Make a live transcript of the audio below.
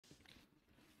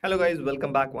Hello guys,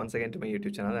 welcome back once again to my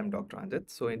YouTube channel. I'm Dr.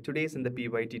 Anjit. So in the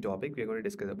PYT topic, we're going to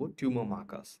discuss about tumor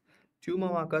markers. Tumor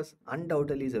markers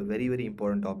undoubtedly is a very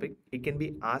important topic. It can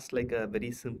be asked like a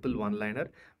very simple one-liner.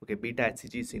 Okay, beta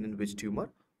HCG is seen in which tumor?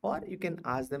 Or you can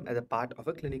ask them as a part of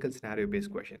a clinical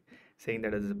scenario-based question, saying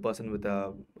that as a person with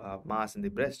a mass in the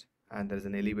breast and there is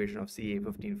an elevation of CA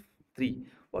 15-3,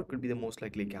 what could be the most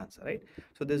likely cancer, right?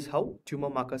 So this is how tumor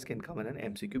markers can come in an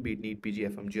MCQ, be it NEET, PG,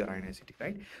 FMG, or INICT,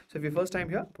 right? So if you're first time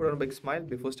here, put on a big smile.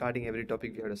 Before starting every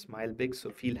topic, we have to smile big. So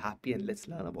feel happy and let's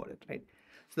learn about it, right?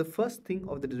 So the first thing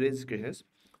of the today's discussion is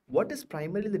what is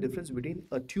primarily the difference between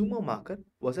a tumor marker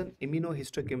versus an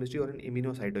immunohistochemistry or an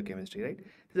immunocytochemistry, right?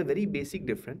 There's a very basic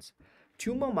difference.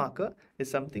 Tumor marker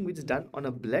is something which is done on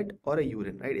a blood or a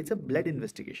urine, right? It's a blood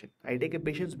investigation. I take a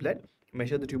patient's blood,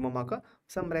 measure the tumor marker.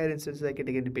 Some rare instances, I can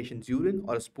take a patient's urine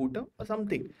or a sputum or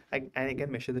something, and I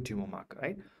can measure the tumor marker,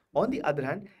 right? On the other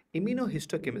hand,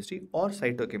 immunohistochemistry or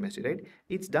cytochemistry, right?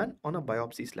 It's done on a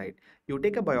biopsy slide. You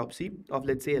take a biopsy of,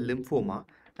 let's say, a lymphoma,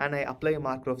 and I apply a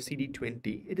marker of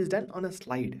CD20. It is done on a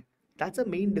slide. That's the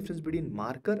main difference between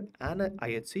marker and a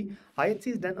IHC. IHC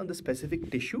is done on the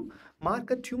specific tissue.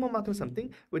 Tumor marker is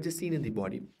something which is seen in the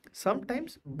body.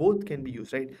 Sometimes both can be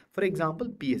used, right? For example,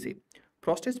 PSA.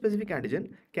 Prostate specific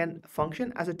antigen can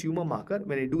function as a tumor marker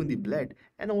when I do in the blood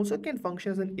and also can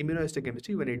function as an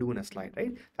immunohistochemistry when I do in a slide,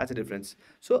 right? That's a difference.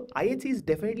 So IHC is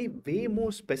definitely way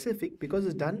more specific because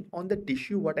it's done on the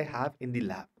tissue what I have in the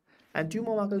lab. And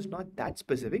tumor marker is not that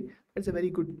specific. It's a very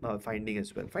good finding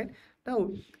as well, fine? Now,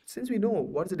 since we know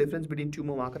what's the difference between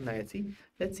tumor marker and IHC,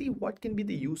 let's see what can be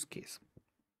the use case.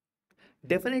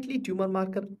 Definitely, tumor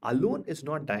marker alone is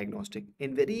not diagnostic.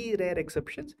 In very rare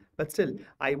exceptions, but still,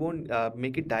 I won't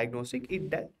make it diagnostic.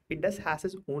 It does has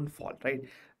its own fault, right?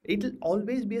 It will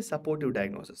always be a supportive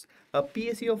diagnosis. A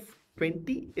PSA of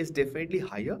 20 is definitely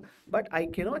higher, but I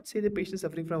cannot say the patient is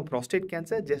suffering from prostate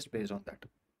cancer just based on that.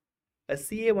 A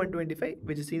CA 125,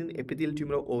 which is seen in epithelial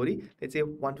tumor of ovary, let's say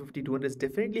 150, 200 is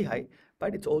definitely high,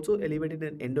 but it's also elevated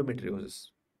in endometriosis,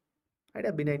 right?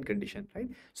 A benign condition, right?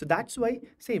 So that's why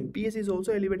same PS is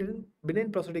also elevated in benign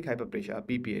prostatic hyperplasia,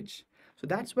 BPH. So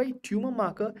that's why tumor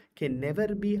marker can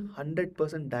never be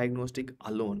 100% diagnostic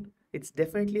alone. It's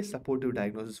definitely a supportive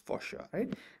diagnosis for sure,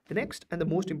 right? The next and the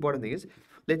most important thing is,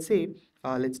 let's say,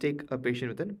 let's take a patient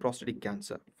with a prostatic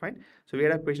cancer, fine? So we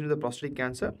had a patient with a prostatic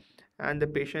cancer, and the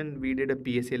patient, we did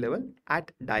a PSA level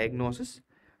at diagnosis.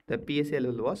 The PSA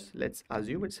level was, let's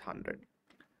assume it's 100.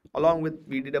 Along with,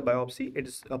 we did a biopsy, it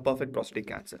is a perfect prostatic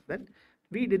cancer. Then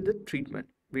we did the treatment.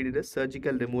 We did a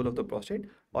surgical removal of the prostate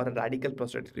or a radical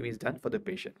prostatectomy is done for the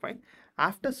patient, fine.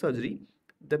 After surgery,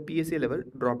 the PSA level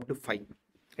dropped to 5.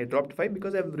 It dropped to 5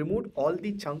 because I've removed all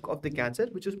the chunk of the cancer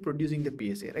which was producing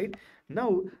the PSA, right?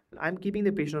 Now I'm keeping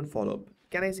the patient on follow-up.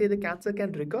 Can I say the cancer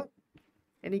can recur?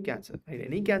 Any cancer, right?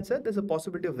 Any cancer, there's a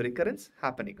possibility of recurrence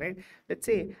happening, right? Let's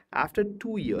say after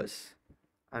 2 years,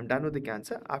 I'm done with the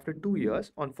cancer. After 2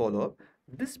 years on follow-up,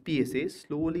 this PSA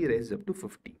slowly rises up to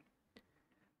 50.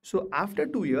 So after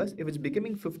 2 years, if it's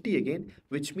becoming 50 again,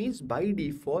 which means by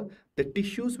default, the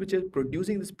tissues which are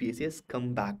producing this PSA has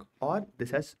come back or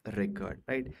this has recurred,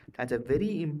 right? That's a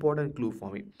very important clue for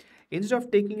me. Instead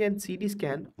of taking a CT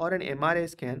scan or an MRI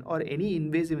scan or any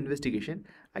invasive investigation,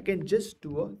 I can just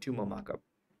do a tumor marker.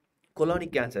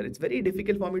 Colonic cancer, it's very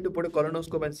difficult for me to put a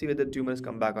colonoscope and see whether the tumor has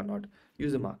come back or not.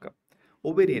 Use a marker.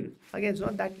 Ovarian, again, it's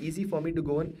not that easy for me to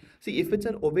go and see if it's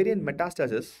an ovarian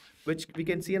metastasis, which we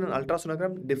can see in an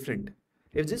ultrasonogram, different.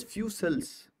 If just few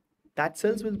cells, that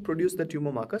cells will produce the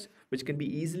tumor markers, which can be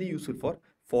easily useful for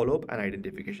follow-up and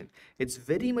identification. It's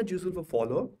very much useful for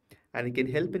follow-up, and it can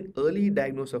help in early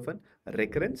diagnosis of a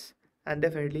recurrence, and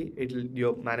definitely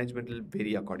your management will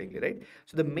vary accordingly, right?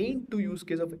 So the main two use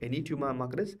case of any tumor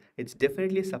marker is, it's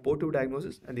definitely a supportive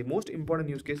diagnosis, and the most important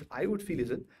use case I would feel is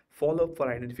a follow-up for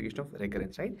identification of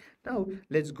recurrence, right? Now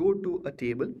let's go to a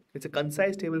table. It's a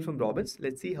concise table from Robbins.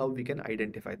 Let's see how we can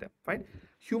identify them, fine?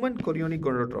 Human chorionic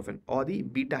gonadotrophin, or the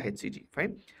beta HCG,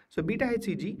 fine? So beta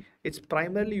HCG, it's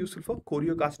primarily useful for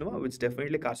choriocarcinoma, which is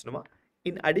definitely carcinoma.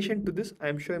 In addition to this, I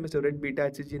am sure you must have read beta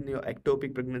HCG in your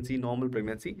ectopic pregnancy, normal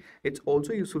pregnancy. It's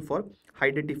also useful for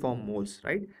hydatidiform moles,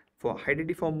 right? For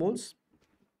hydatidiform moles,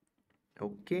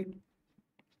 okay,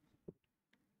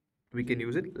 we can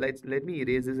use it. Let me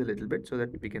erase this a little bit so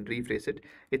that we can rephrase it.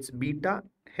 It's beta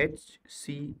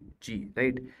HCG,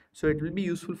 right? So it will be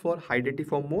useful for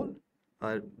hydatidiform mole,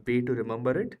 way to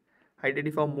remember it.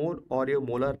 Hydatidiform mole or your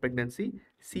molar pregnancy.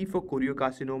 C for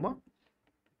choriocarcinoma.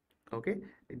 Okay,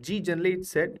 G generally it's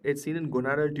said it's seen in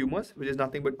gonadal tumors, which is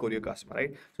nothing but choriocarcinoma,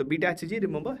 right? So beta HCG,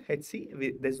 remember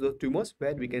HC, there's those tumors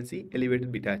where we can see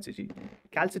elevated beta HCG.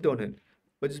 Calcitonin,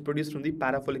 which is produced from the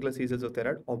parafollicular C cells of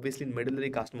thyroid. Obviously, in medullary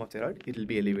carcinoma of thyroid, it will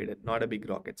be elevated. Not a big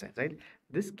rocket science, right?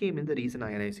 This came in the recent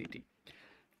INICT.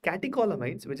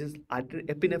 Catecholamines, which is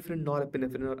epinephrine,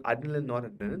 norepinephrine, or adrenaline,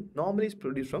 noradrenaline, normally is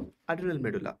produced from adrenal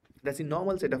medulla. That's the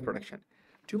normal state of production.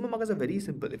 Tumor markers are very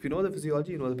simple. If you know the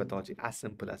physiology, you know the pathology. As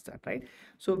simple as that, right?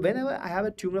 So whenever I have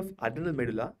a tumor of adrenal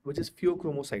medulla, which is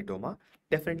pheochromocytoma,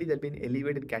 definitely there'll be an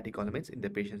elevated catecholamines in the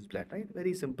patient's blood, right?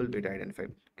 Very simple way to identify.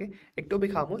 Okay.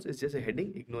 Ectopic hormones is just a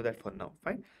heading. Ignore that for now.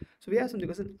 Fine. So we have something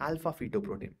called an alpha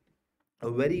fetoprotein,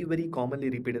 a very commonly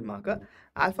repeated marker.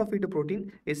 Alpha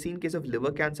fetoprotein is seen in case of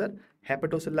liver cancer,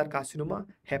 hepatocellular carcinoma,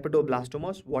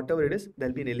 hepatoblastomas, whatever it is,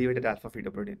 there'll be an elevated alpha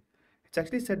fetoprotein. It's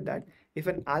actually said that if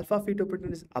an alpha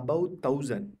fetoprotein is above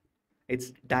 1000,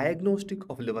 it's diagnostic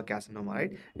of liver carcinoma,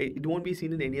 right? It won't be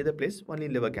seen in any other place, only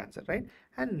in liver cancer, right?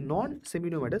 And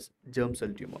non-seminomatous germ cell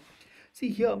tumor. See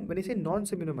here, when I say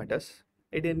non-seminomatous,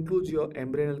 it includes your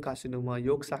embryonal carcinoma,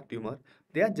 yolk sac tumor.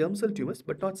 They are germ cell tumors,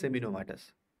 but not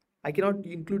seminomatous. I cannot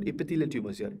include epithelial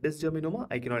tumors here. Dysgerminoma,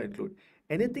 I cannot include.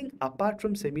 Anything apart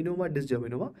from seminoma,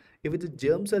 dysgerminoma, if it's a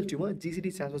germ cell tumor,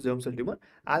 GCT stands for germ cell tumor,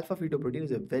 alpha fetoprotein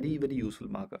is a very useful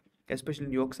marker, especially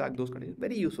in yolk sac, those conditions,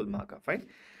 very useful marker, fine.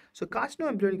 So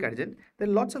carcinoembryonic antigen, there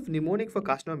are lots of mnemonic for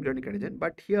carcinoembryonic antigen,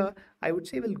 but here I would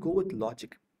say we'll go with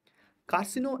logic.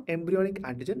 Carcinoembryonic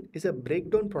antigen is a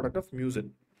breakdown product of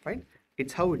mucin, fine.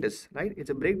 It's how it is, right?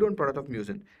 It's a breakdown product of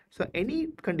mucin. So any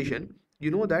condition, you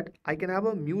know that I can have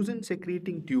a mucin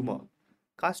secreting tumor.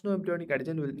 Carcinoembryonic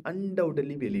antigen will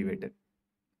undoubtedly be elevated.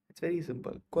 It's very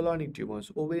simple. Colonic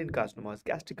tumors, ovarian carcinomas,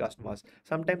 gastric carcinomas,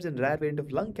 sometimes in rare variant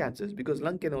of lung cancers, because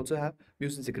lung can also have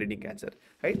mucin secreting cancer,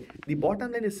 right? The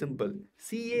bottom line is simple.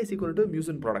 CA is equal to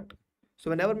mucin product. So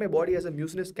whenever my body has a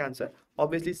mucinous cancer,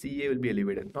 obviously CA will be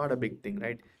elevated. Not a big thing,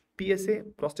 right? PSA,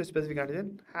 prostate specific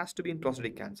antigen, has to be in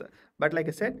prostatic cancer. But like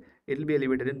I said, it will be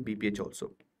elevated in BPH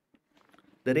also.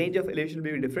 The range of elevation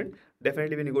will be different.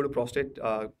 Definitely when you go to prostate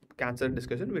cancer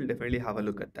discussion, we'll definitely have a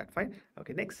look at that. Fine.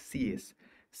 Okay, next CAs.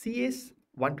 CAs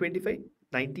 125,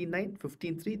 99,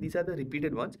 15.3. These are the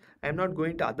repeated ones. I am not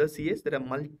going to other CAs. There are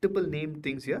multiple named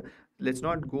things here. Let's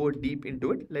not go deep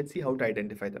into it. Let's see how to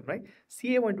identify them, right?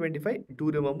 CA 125, do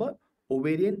remember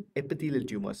ovarian epithelial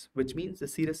tumors, which means the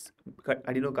serous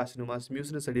adenocarcinomas,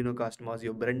 mucinous adenocarcinomas,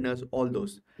 your Brenners, all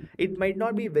those. It might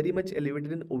not be very much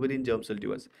elevated in ovarian germ cell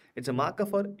tumors. It's a marker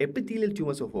for epithelial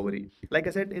tumors of ovary. Like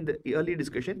I said in the early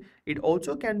discussion, it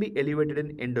also can be elevated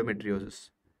in endometriosis.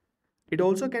 It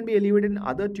also can be elevated in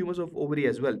other tumors of ovary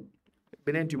as well.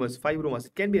 Benign tumors,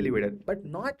 fibromas can be elevated, but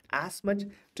not as much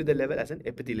to the level as an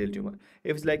epithelial tumor.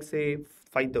 If it's like say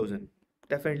 5,000,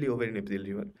 definitely ovarian epithelial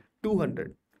tumor.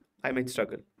 200, I might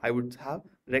struggle. I would have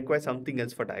require something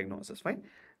else for diagnosis. Fine.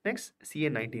 Next,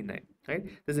 CA199, right?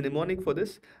 There's a mnemonic for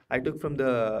this. I took from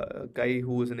the guy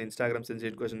who was an Instagram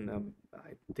sensation question,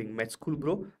 I think Med School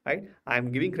Bro, right?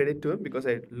 I'm giving credit to him because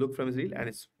I looked from his reel and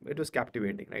it was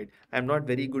captivating, right? I'm not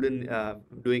very good in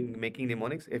making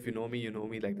mnemonics. If you know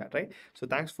me like that, right? So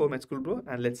thanks for Med School Bro,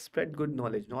 and let's spread good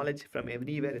knowledge. Knowledge from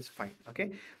everywhere is fine,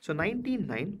 okay? So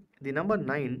 99, the number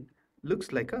 9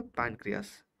 looks like a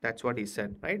pancreas. That's what he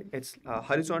said, right? It's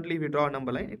horizontally, if you draw a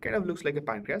number line, it kind of looks like a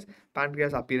pancreas.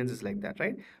 Pancreas appearance is like that,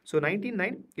 right? So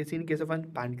 99 is in case of a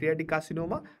pancreatic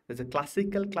carcinoma. There's a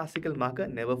classical marker.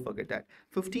 Never forget that.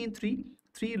 15.3,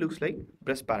 3 looks like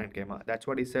breast parenchyma. That's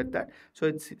what he said that. So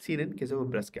it's seen in case of a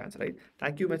breast cancer, right?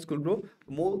 Thank you, Med School Bro.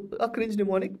 More a cringe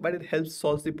mnemonic, but it helps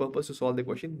solve the purpose to solve the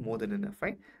question more than enough,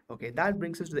 right? Okay, that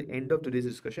brings us to the end of today's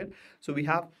discussion. So we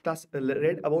have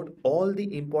read about all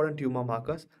the important tumor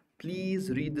markers. Please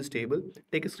read this table,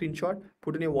 take a screenshot,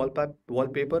 put in your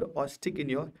wallpaper or stick in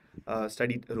your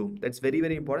study room. That's very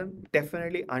important.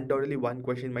 Definitely, undoubtedly, one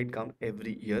question might come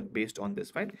every year based on this,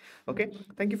 fine? Okay,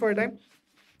 thank you for your time.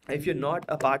 If you're not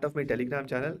a part of my Telegram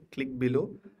channel, click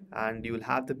below and you will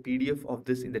have the PDF of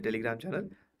this in the Telegram channel.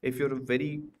 If you're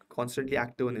very constantly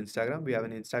active on Instagram, we have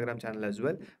an Instagram channel as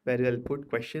well where we'll put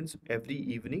questions every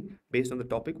evening based on the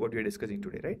topic what we're discussing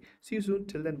today, right? See you soon.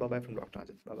 Till then, bye-bye from Dr.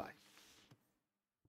 Ajit. Bye-bye.